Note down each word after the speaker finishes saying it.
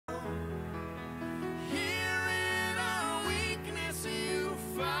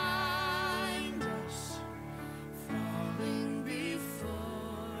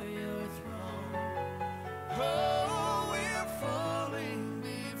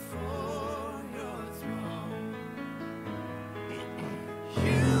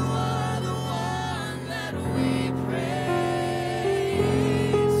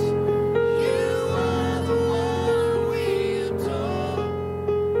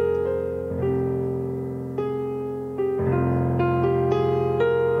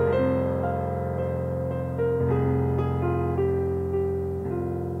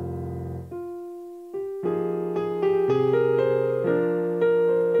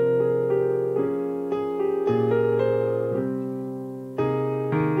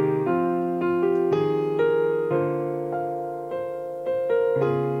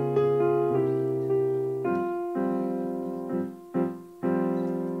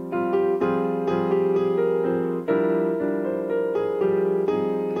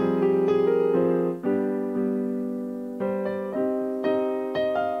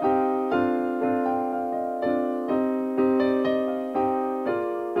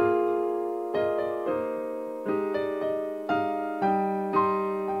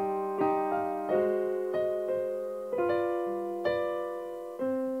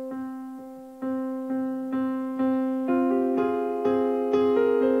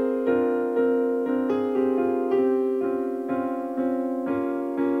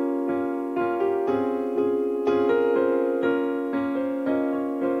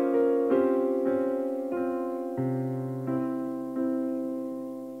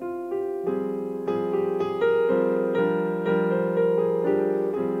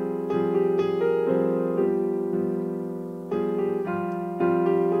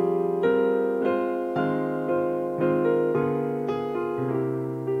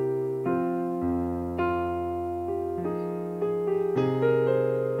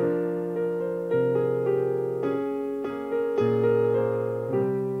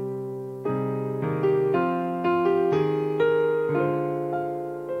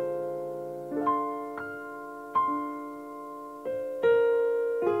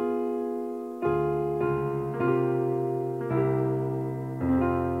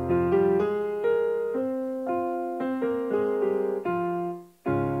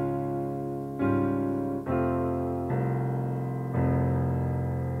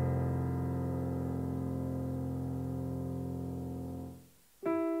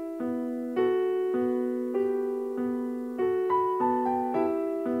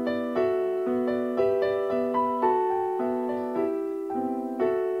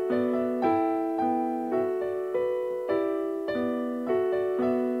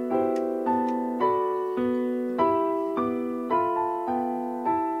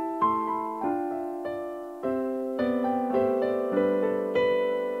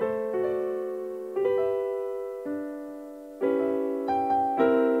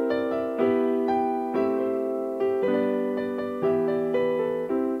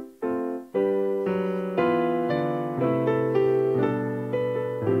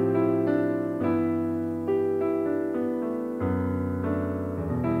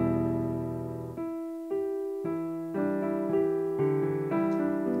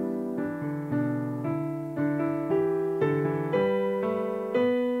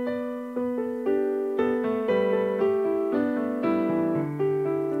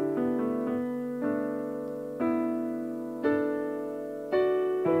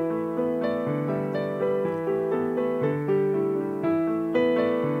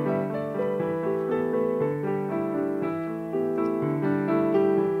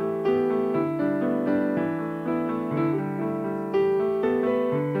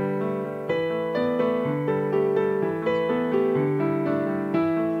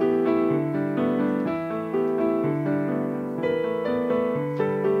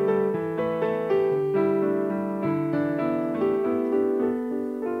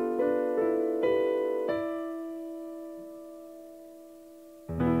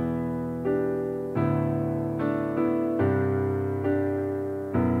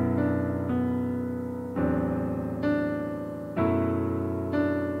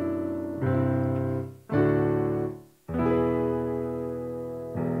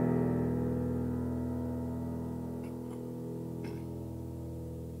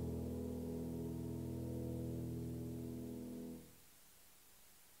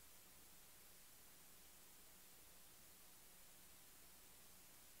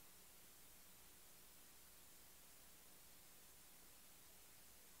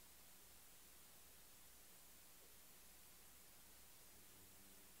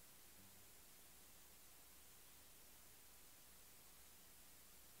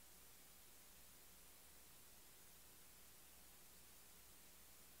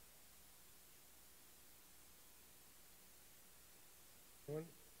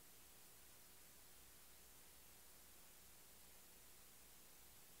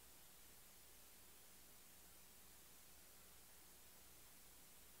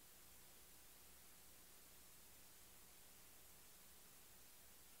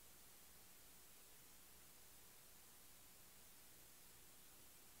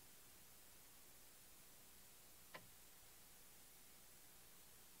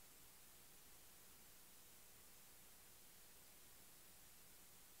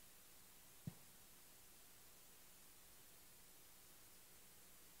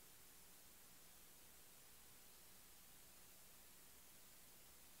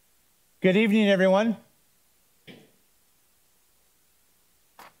Good evening, everyone.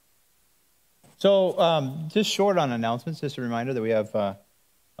 So just short on announcements, just a reminder that we have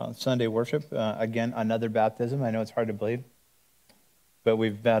Sunday worship. Again, another baptism. I know it's hard to believe, but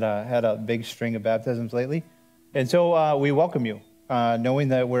we've had a big string of baptisms lately. And so we welcome you, knowing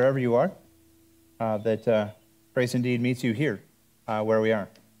that wherever you are, that grace indeed meets you here, where we are.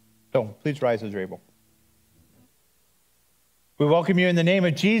 So please rise as you're able. We welcome you in the name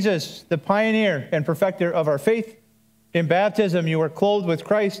of Jesus, the pioneer and perfecter of our faith. In baptism, you were clothed with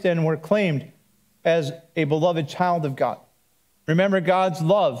Christ and were claimed as a beloved child of God. Remember God's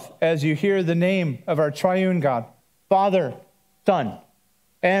love as you hear the name of our triune God, Father, Son,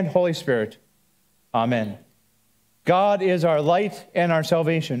 and Holy Spirit. Amen. God is our light and our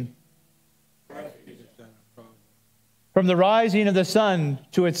salvation. From the rising of the sun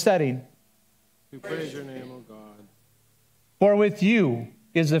to its setting, we praise your name, O God. For with you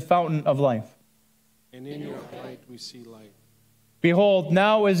is the fountain of life. And in your light we see light. Behold,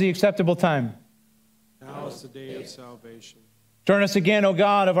 now is the acceptable time. Now is the day of salvation. Turn us again, O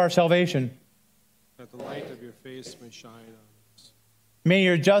God of our salvation. That the light of your face may shine on us. May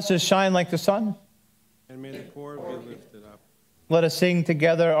your justice shine like the sun. And may the poor be lifted up. Let us sing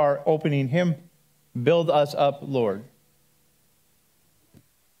together our opening hymn, Build Us Up, Lord.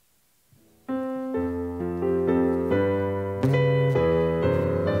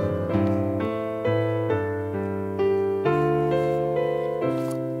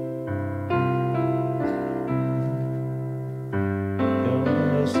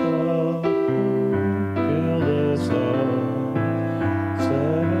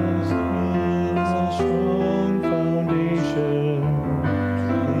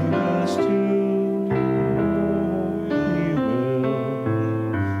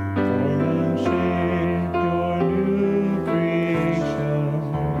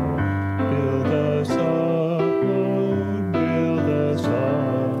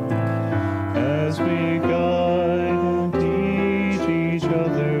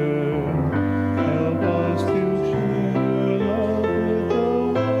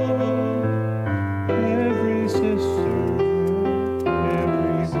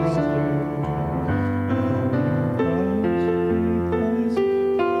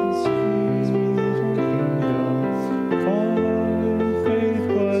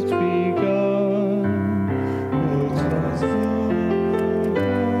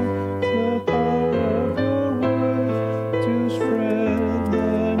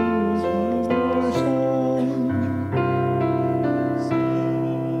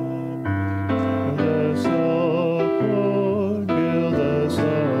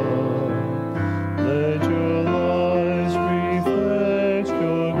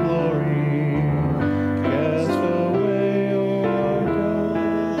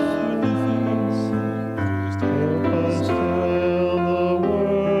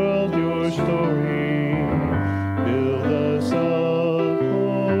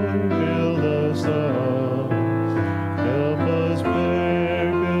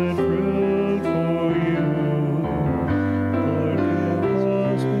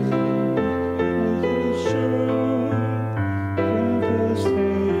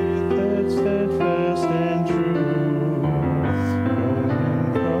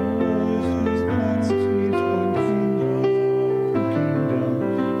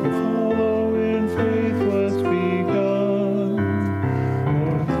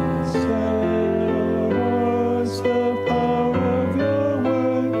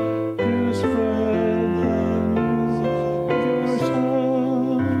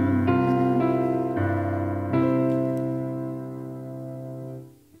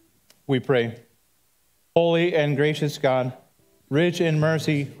 We pray. Holy and gracious God, rich in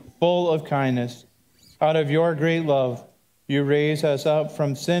mercy, full of kindness, out of your great love, you raise us up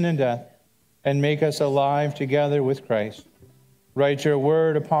from sin and death and make us alive together with Christ. Write your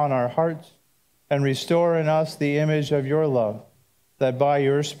word upon our hearts and restore in us the image of your love, that by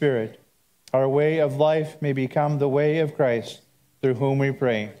your Spirit, our way of life may become the way of Christ, through whom we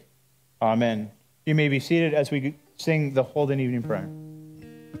pray. Amen. You may be seated as we sing the Holden Evening Prayer.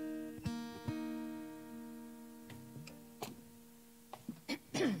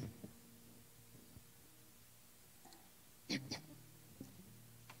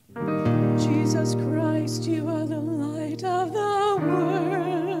 Jesus Christ, you are the light of the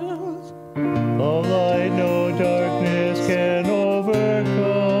world. A light no darkness can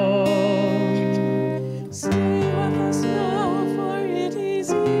overcome. Stay with us now, for it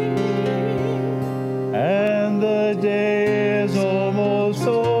is evening, And the day is almost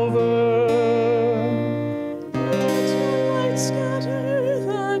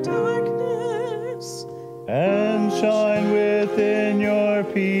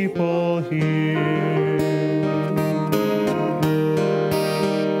people hear.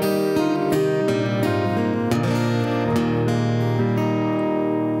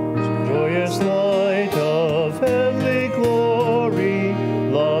 Joyous light of heavenly glory,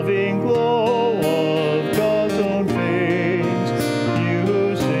 loving glow of God's own face, you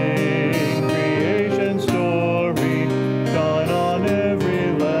who sing creation's story, shine on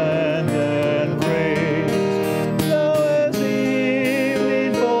every land and race. Now as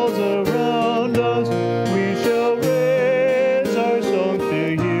evening falls around us, we shall raise our songs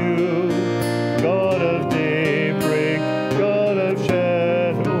to you, God of daybreak, God of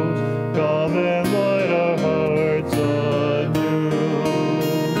shadows, come and light our hearts anew.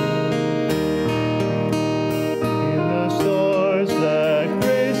 In the stars that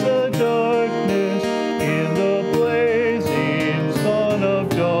grace the darkness, in the blazing sun of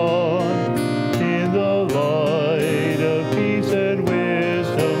dawn, in the light of peace and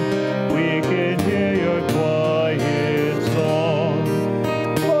wisdom, we can hear your quiet song.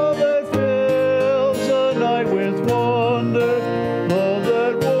 Love that fills the night with wonder, love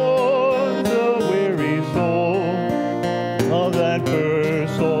that warms the weary soul, love that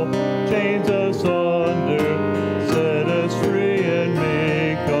bursts all chains asunder, set us free and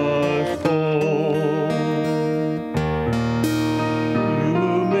make us whole. You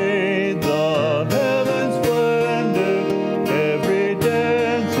who made the heaven's splendor, every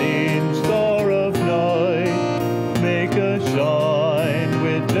dancing star of night, make us shine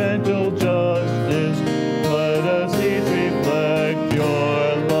with gentle justice, let us each reflect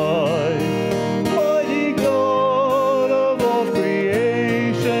your light. Mighty God of all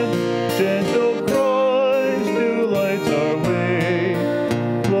creation, gentle Christ who lights our way,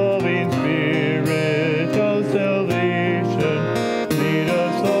 loving Spirit of salvation, lead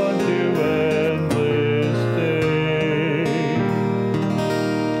us on to endless day.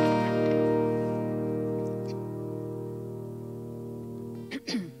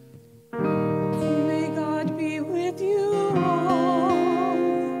 May God be with you all.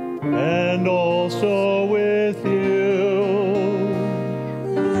 And also with you.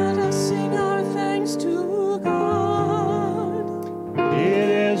 Let us sing our thanks to God. It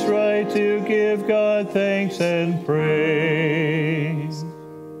is right to give God thanks and praise.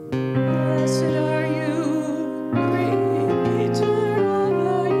 Blessed are you, Creator of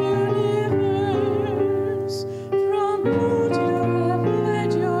the universe, from whom you have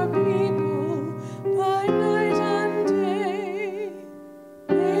led your people by night and day.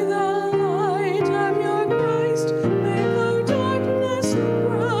 May the light of your Christ make our darkness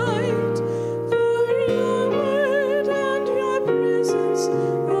bright, for your word and your presence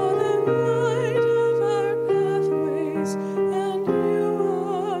are the light of our pathways, and you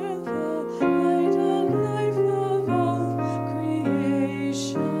are the light and life of all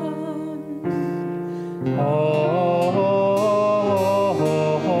creation. Amen.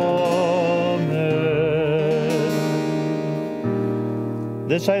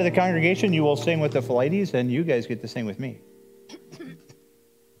 This side of the congregation, you will sing with the Philides, and you guys get to sing with me.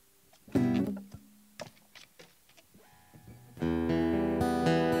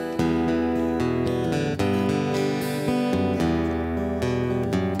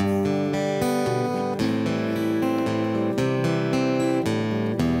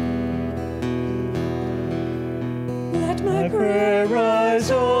 Let My my prayer rise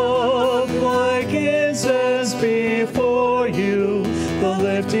up like incense before you, the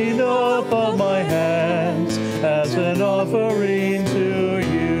lifting up of my hands as an offering to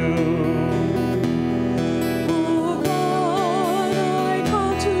you. Oh God, I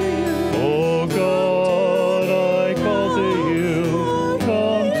call to you. Oh God, I call to you.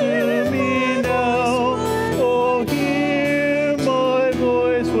 Come to me now. Oh, hear my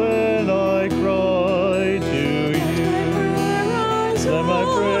voice when I cry to you. Let my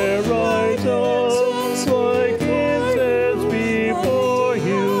prayer rise up like incense before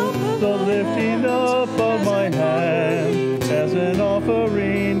you, the lifting up of my hand as an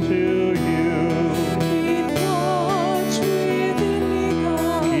offering to you. Keep watch within me,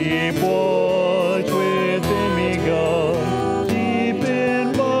 God. Keep watch within me, God. Deep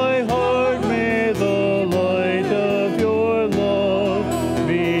in my heart may the light of your love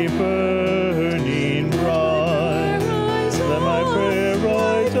be burning bright. Let my prayer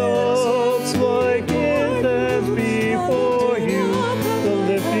rise up like incense before you, the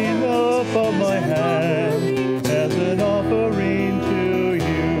lifting up of my hand as an offering to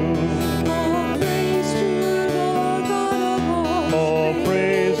you.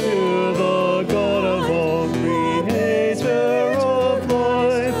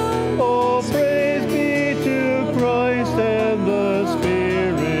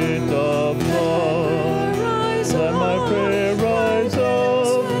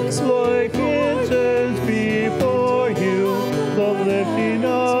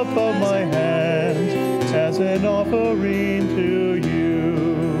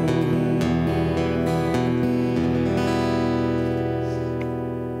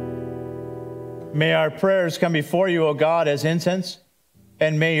 May our prayers come before you, O God, as incense,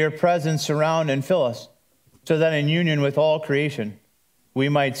 and may your presence surround and fill us, so that in union with all creation, we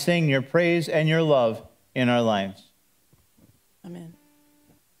might sing your praise and your love in our lives. Amen.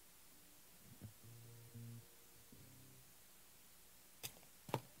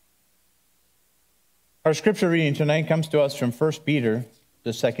 Our scripture reading tonight comes to us from 1 Peter, the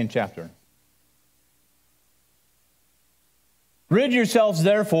 2nd chapter. Rid yourselves,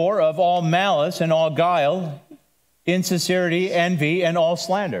 therefore, of all malice and all guile, insincerity, envy, and all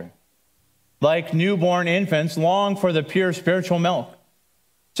slander. Like newborn infants, long for the pure spiritual milk,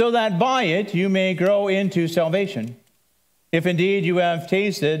 so that by it you may grow into salvation, if indeed you have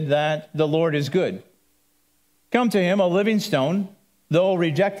tasted that the Lord is good. Come to him, a living stone, though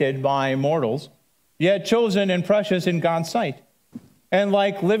rejected by mortals, yet chosen and precious in God's sight. And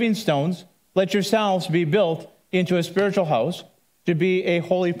like living stones, let yourselves be built into a spiritual house, to be a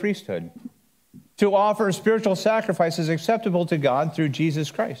holy priesthood, to offer spiritual sacrifices acceptable to God through Jesus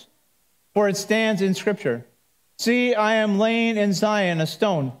Christ. For it stands in Scripture, see, I am laying in Zion a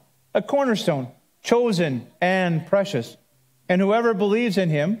stone, a cornerstone, chosen and precious, and whoever believes in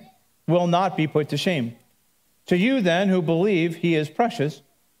him will not be put to shame. To you then who believe, he is precious,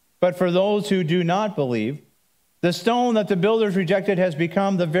 but for those who do not believe, the stone that the builders rejected has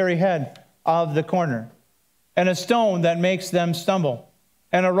become the very head of the corner, and a stone that makes them stumble,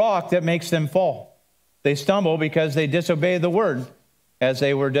 and a rock that makes them fall. They stumble because they disobey the word, as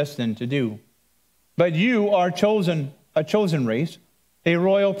they were destined to do. But you are chosen, a chosen race, a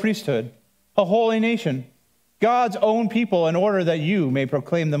royal priesthood, a holy nation, God's own people, in order that you may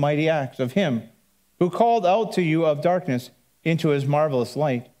proclaim the mighty acts of him who called out to you of darkness into his marvelous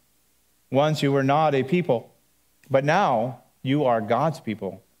light. Once you were not a people, but now you are God's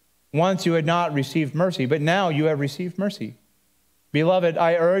people. Once you had not received mercy, but now you have received mercy. Beloved,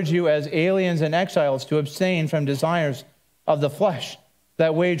 I urge you as aliens and exiles to abstain from desires of the flesh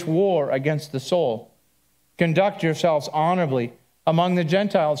that wage war against the soul. Conduct yourselves honorably among the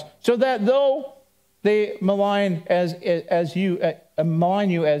Gentiles, so that though they malign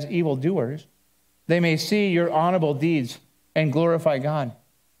you as evildoers, they may see your honorable deeds and glorify God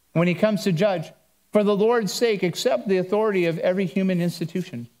when he comes to judge. For the Lord's sake, accept the authority of every human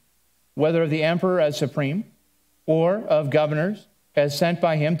institution, whether of the emperor as supreme, or of governors as sent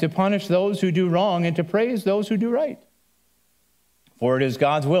by him to punish those who do wrong and to praise those who do right. For it is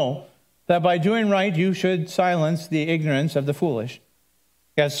God's will that by doing right you should silence the ignorance of the foolish.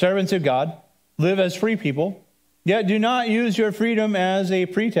 As servants of God, live as free people, yet do not use your freedom as a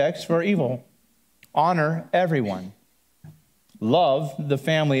pretext for evil. Honor everyone. Love the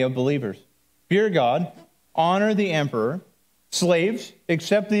family of believers. Fear God. Honor the emperor. Slaves,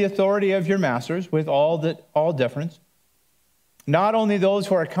 accept the authority of your masters with all deference, not only those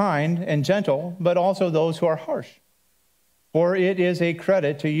who are kind and gentle, but also those who are harsh. For it is a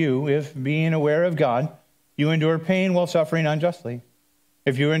credit to you if, being aware of God, you endure pain while suffering unjustly.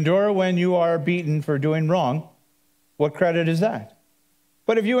 If you endure when you are beaten for doing wrong, what credit is that?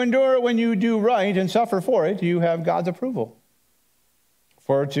 But if you endure when you do right and suffer for it, you have God's approval.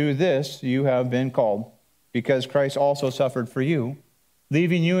 For to this you have been called, because Christ also suffered for you,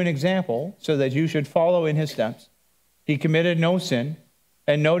 leaving you an example so that you should follow in his steps. He committed no sin,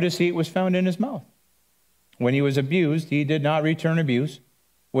 and no deceit was found in his mouth. When he was abused, he did not return abuse.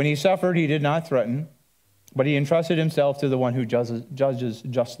 When he suffered, he did not threaten, but he entrusted himself to the one who judges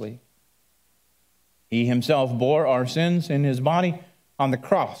justly. He himself bore our sins in his body on the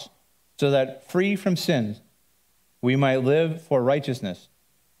cross, so that free from sins, we might live for righteousness.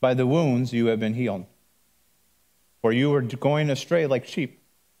 By the wounds you have been healed. For you were going astray like sheep,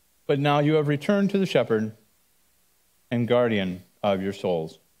 but now you have returned to the shepherd and guardian of your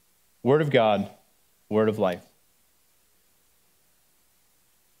souls. Word of God, word of life.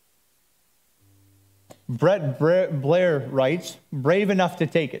 Brett Blair writes, brave enough to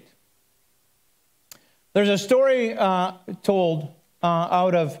take it. There's a story told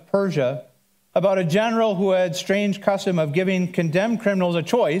out of Persia about a general who had strange custom of giving condemned criminals a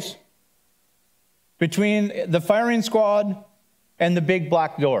choice between the firing squad and the big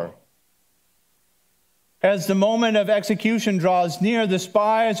black door. As the moment of execution draws near, the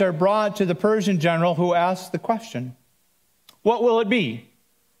spies are brought to the Persian general, who asks the question, what will it be?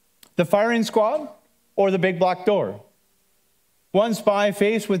 The firing squad or the big black door? One spy,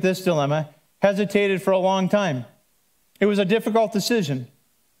 faced with this dilemma, hesitated for a long time. It was a difficult decision.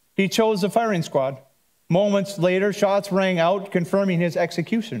 He chose the firing squad. Moments later, shots rang out, confirming his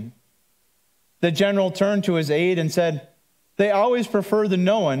execution. The general turned to his aide and said, they always prefer the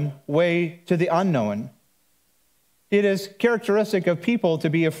known way to the unknown. It is characteristic of people to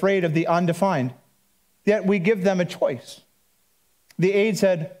be afraid of the undefined, yet we give them a choice. The aide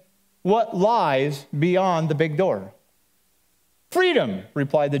said, "What lies beyond the big door?" "Freedom,"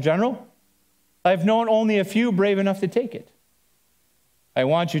 replied the general. "I've known only a few brave enough to take it. I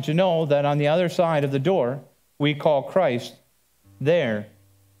want you to know that on the other side of the door we call Christ, there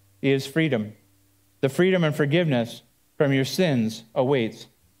is freedom. The freedom and forgiveness from your sins awaits.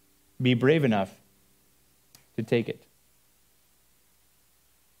 Be brave enough to take it."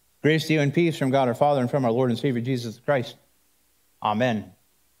 Grace to you and peace from God our Father and from our Lord and Savior Jesus Christ. Amen.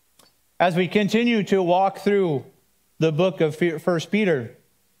 As we continue to walk through the book of 1 Peter,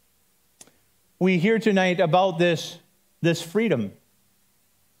 we hear tonight about this freedom.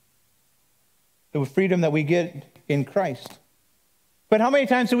 The freedom that we get in Christ. But how many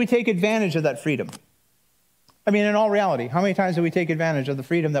times do we take advantage of that freedom? I mean, in all reality, how many times do we take advantage of the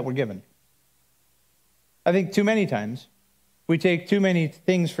freedom that we're given? I think too many times. We take too many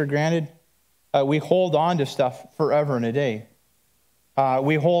things for granted. We hold on to stuff forever and a day.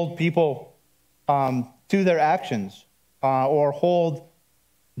 We hold people to their actions or hold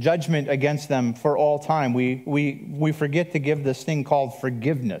judgment against them for all time. We forget to give this thing called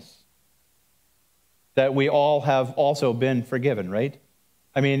forgiveness, that we all have also been forgiven, right?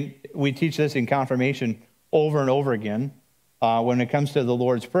 I mean, we teach this in confirmation over and over again when it comes to the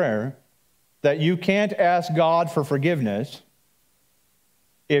Lord's Prayer, that you can't ask God for forgiveness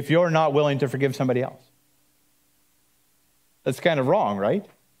if you're not willing to forgive somebody else. That's kind of wrong, right?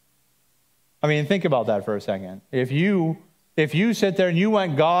 I mean, think about that for a second. If you sit there and you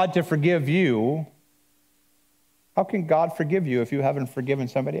want God to forgive you, how can God forgive you if you haven't forgiven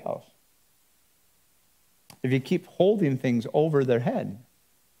somebody else? If you keep holding things over their head,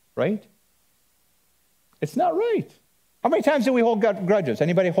 right? It's not right. How many times do we hold grudges?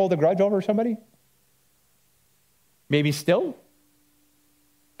 Anybody hold a grudge over somebody? Maybe still?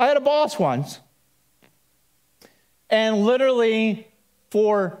 I had a boss once, and literally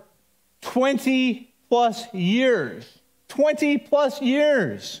for 20 plus years,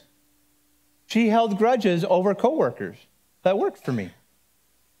 she held grudges over coworkers that worked for me.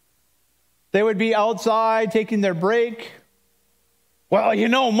 They would be outside taking their break. "Well, you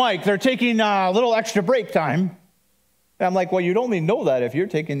know, Mike, they're taking a little extra break time." And I'm like, well, you'd only know that if you're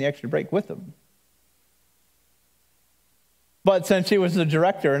taking the extra break with them. But since she was the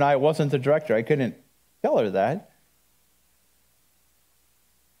director and I wasn't the director, I couldn't tell her that.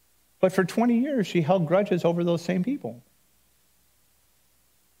 But for 20 years, she held grudges over those same people.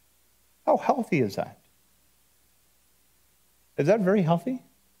 How healthy is that? Is that very healthy?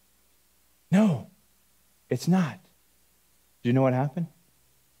 No, it's not. Do you know what happened?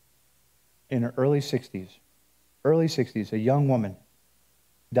 In her early 60s, a young woman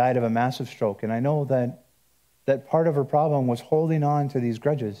died of a massive stroke. And I know that part of her problem was holding on to these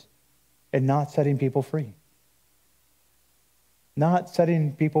grudges and not setting people free. Not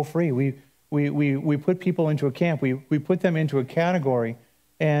setting people free. We put people into a camp. We put them into a category,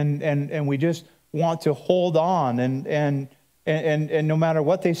 and we just want to hold on. And no matter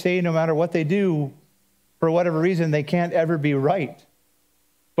what they say, no matter what they do, for whatever reason, they can't ever be right.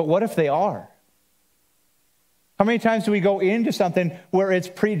 But what if they are? How many times do we go into something where it's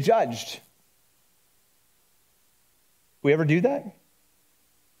prejudged? We ever do that?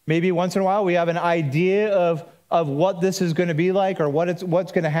 Maybe once in a while we have an idea of what this is going to be like or what's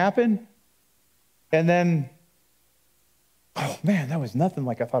going to happen. And then, oh man, that was nothing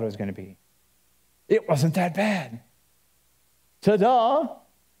like I thought it was going to be. It wasn't that bad. Ta-da!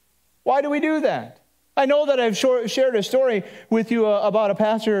 Why do we do that? I know that I've shared a story with you about a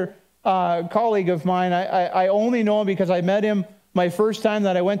pastor colleague of mine. I only know him because I met him my first time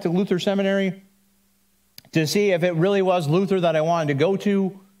that I went to Luther Seminary to see if it really was Luther that I wanted to go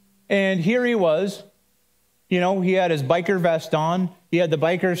to. And here he was. You know, he had his biker vest on. He had the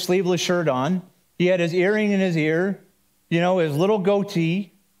biker sleeveless shirt on. He had his earring in his ear. You know, his little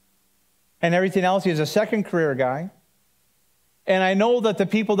goatee and everything else. He was a second career guy. And I know that the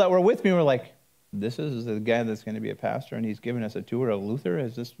people that were with me were like, this is the guy that's going to be a pastor, and he's giving us a tour of Luther.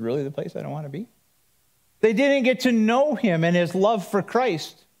 Is this really the place I don't want to be? They didn't get to know him and his love for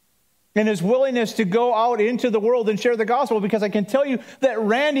Christ and his willingness to go out into the world and share the gospel, because I can tell you that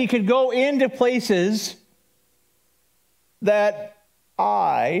Randy could go into places that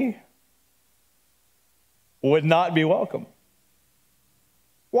I would not be welcome.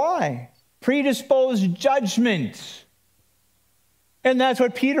 Why? Predisposed judgment. And that's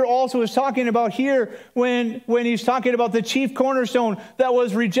what Peter also is talking about here when he's talking about the chief cornerstone that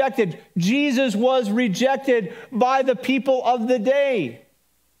was rejected. Jesus was rejected by the people of the day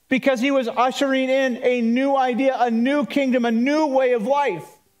because he was ushering in a new idea, a new kingdom, a new way of life.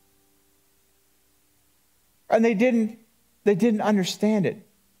 And they didn't understand it.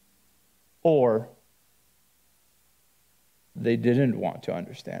 Or they didn't want to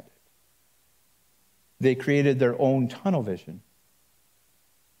understand it. They created their own tunnel vision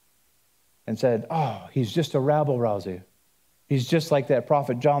and said, oh, he's just a rabble-rouser. He's just like that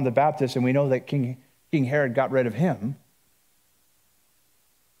prophet John the Baptist, and we know that King Herod got rid of him.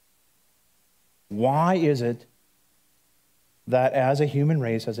 Why is it that as a human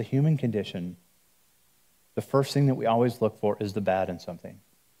race, as a human condition, the first thing that we always look for is the bad in something?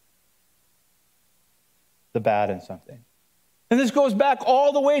 The bad in something. And this goes back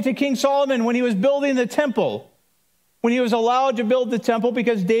all the way to King Solomon when he was building the temple. When he was allowed to build the temple,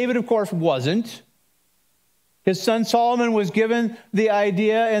 because David, of course, wasn't. His son Solomon was given the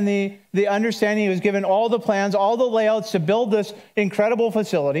idea and the understanding. He was given all the plans, all the layouts to build this incredible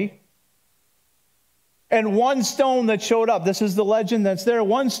facility. And one stone that showed up, this is the legend that's there,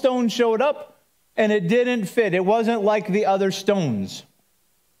 one stone showed up and it didn't fit. It wasn't like the other stones.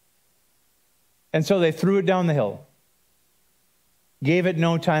 And so they threw it down the hill. Gave it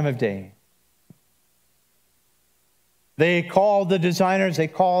no time of day. They called the designers, they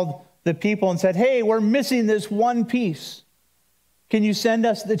called the people and said, hey, we're missing this one piece. Can you send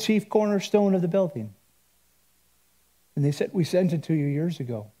us the chief cornerstone of the building? And they said, we sent it to you years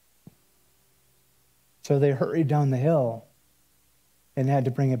ago. So they hurried down the hill and had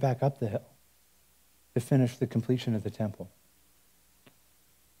to bring it back up the hill to finish the completion of the temple.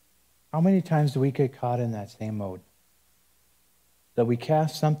 How many times do we get caught in that same mode? That we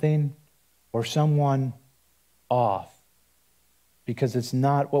cast something or someone off because it's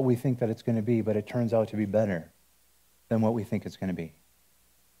not what we think that it's going to be, but it turns out to be better than what we think it's going to be.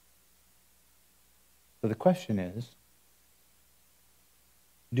 So the question is,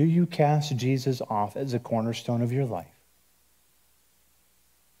 do you cast Jesus off as a cornerstone of your life?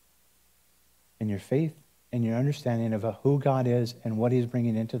 In your faith and your understanding of who God is and what he's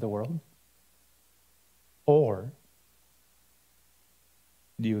bringing into the world? Or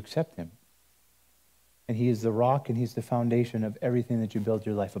do you accept him? And he is the rock and he's the foundation of everything that you build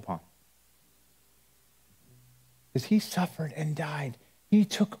your life upon. Because he suffered and died. He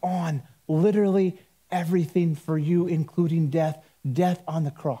took on literally everything for you, including death on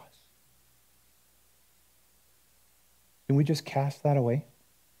the cross. Can we just cast that away?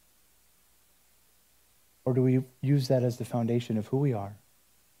 Or do we use that as the foundation of who we are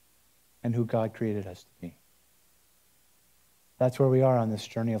and who God created us to be? That's where we are on this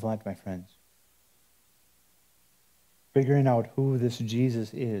journey of Lent, my friends. Figuring out who this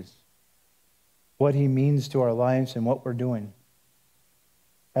Jesus is, what he means to our lives and what we're doing.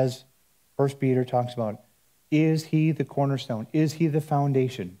 As 1 Peter talks about, is he the cornerstone? Is he the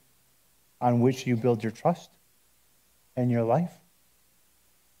foundation on which you build your trust and your life?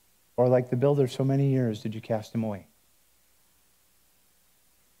 Or like the builder, so many years did you cast him away?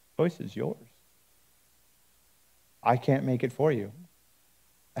 The choice is yours. I can't make it for you.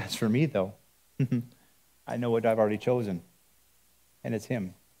 As for me, though, I know what I've already chosen, and it's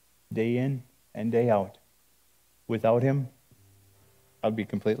him, day in and day out. Without him, I'd be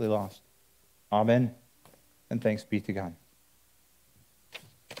completely lost. Amen, and thanks be to God.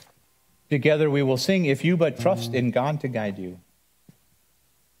 Together we will sing, If You But Trust in God to Guide You.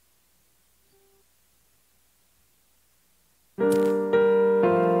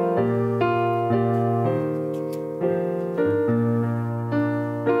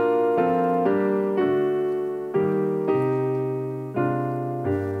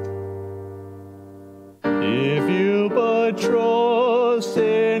 Trust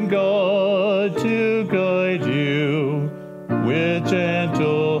in God to guide you with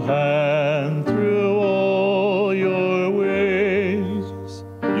gentle hand through all your ways.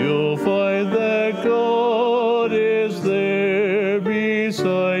 You'll find that God is there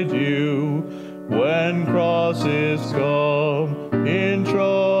beside you when crosses come in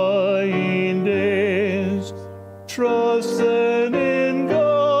trying days. Trust then in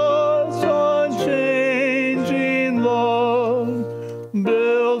God's unchanging love.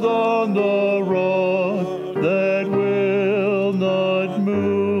 Build on the rock that will not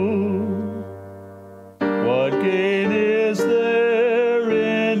move. What gain is there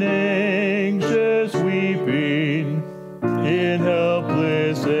in anxious weeping, in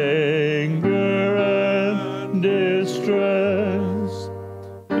helpless anger and distress?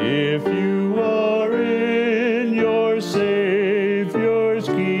 If you are in your Savior's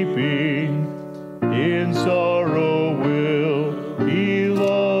keeping, in sorrow will he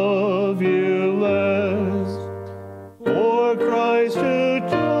love you less. For Christ who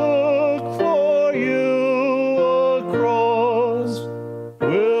took for you a cross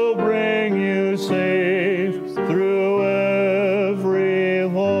will bring you safe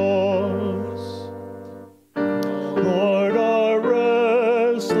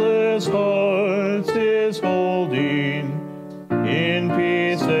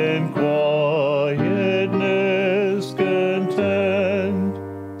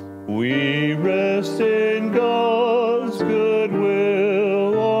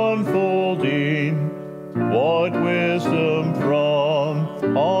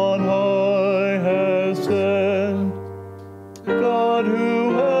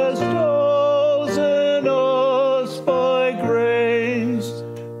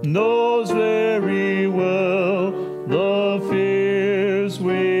knows very well the fears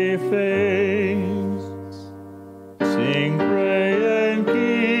we face. Sing, pray, and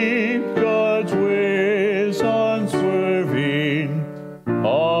keep God's ways unswerving.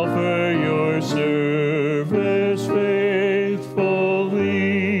 Offer your service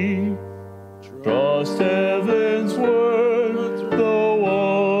faithfully. Trust heaven's word, though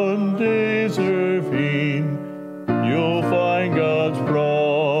undeserving. You'll find God's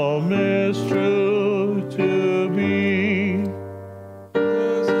promise true to be.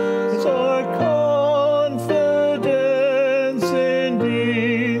 It's our confidence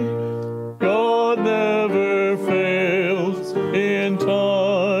indeed. God never fails in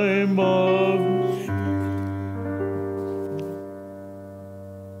time of need.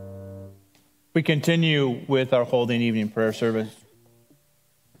 We continue with our holding evening prayer service.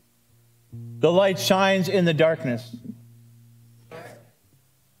 The light shines in the darkness.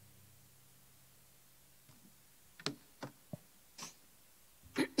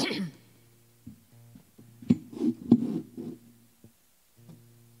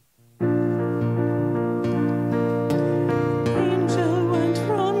 Angel went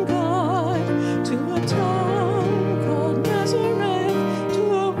from God to a town called Nazareth, to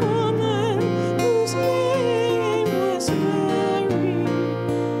a woman whose name was Mary.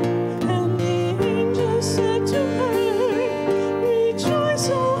 And the angel said to her, "Rejoice,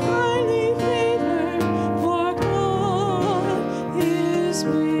 O highly favored, for God is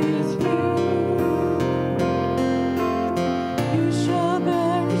with you. You shall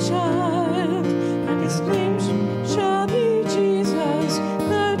bear a child, and his name shall be Jesus,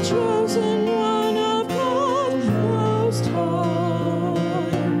 the chosen one of God Most High."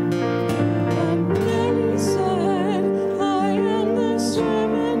 And Mary said, "I am the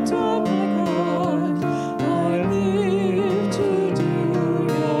servant of my God. I live to do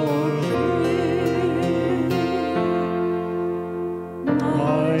your will."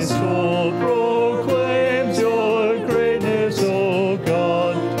 My soul proclaims your greatness, O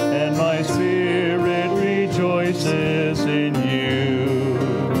God, and my spirit rejoices in you.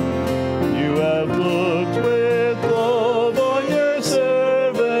 You have looked with love on your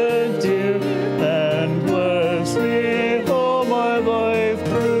servant dear, and blessed me all my life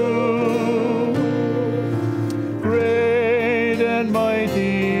through. Great and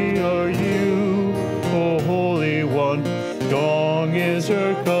mighty are you, O Holy One. Strong is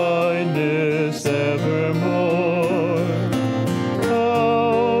your kindness evermore.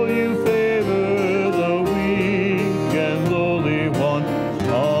 How you favor the weak and lowly one,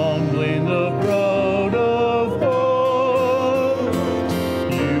 humbling the proud of heart.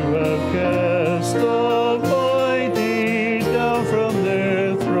 You have cast the mighty down from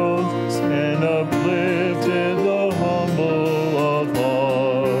their thrones and uplifted the humble of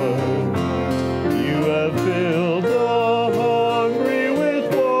heart. You have filled the hungry with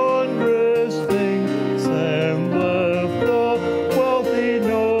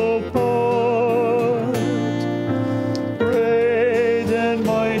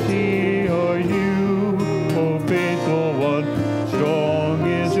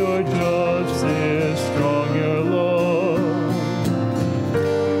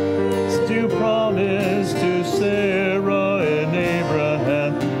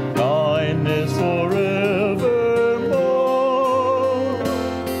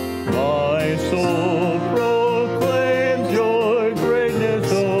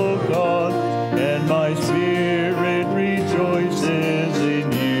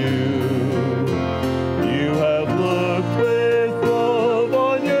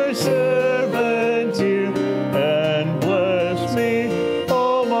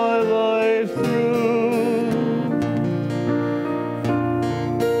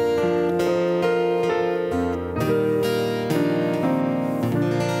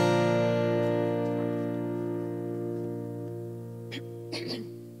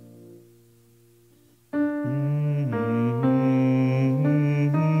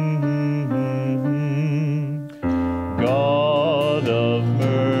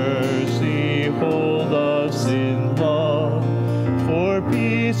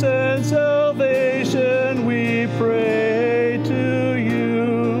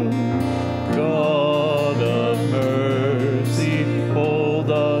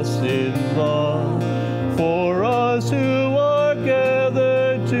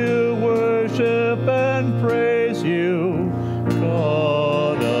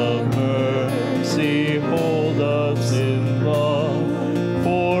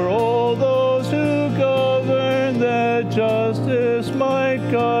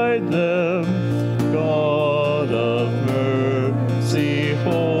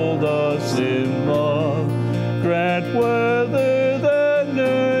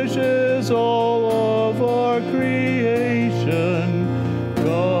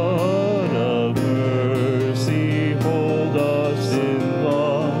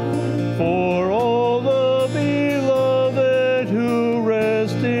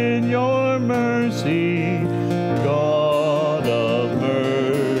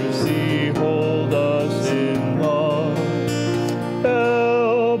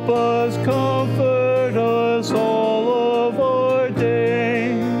us, comfort us all of our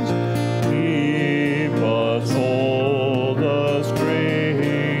days. Keep us, hold us,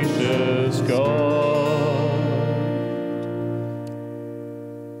 gracious God.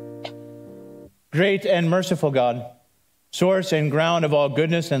 Great and merciful God, source and ground of all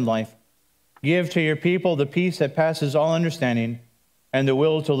goodness and life, give to your people the peace that passes all understanding and the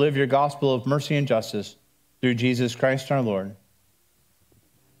will to live your gospel of mercy and justice through Jesus Christ our Lord.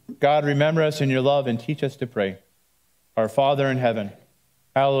 God, remember us in your love and teach us to pray. Our Father in heaven,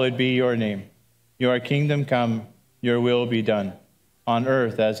 hallowed be your name. Your kingdom come, your will be done, on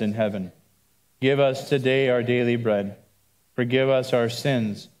earth as in heaven. Give us today our daily bread. Forgive us our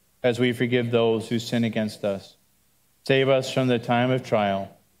sins as we forgive those who sin against us. Save us from the time of trial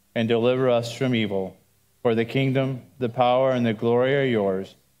and deliver us from evil. For the kingdom, the power, and the glory are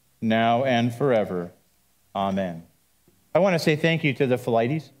yours, now and forever. Amen. I want to say thank you to the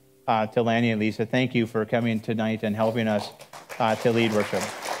Philides, to Lanny and Lisa. Thank you for coming tonight and helping us to lead worship.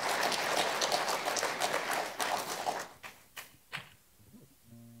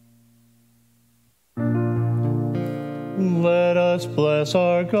 Let us bless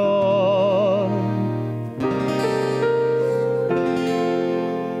our God.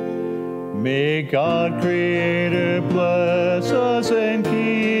 May God, Creator, bless us and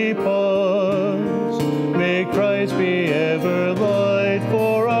keep us. May Christ be ever light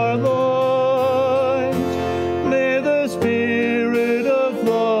for our lives. May the Spirit of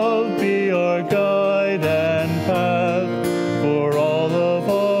love be our guide and path for all of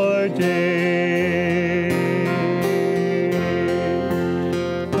our days.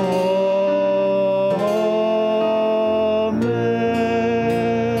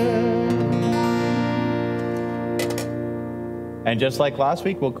 And just like last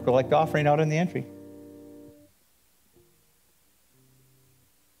week, we'll collect offering out in the entry.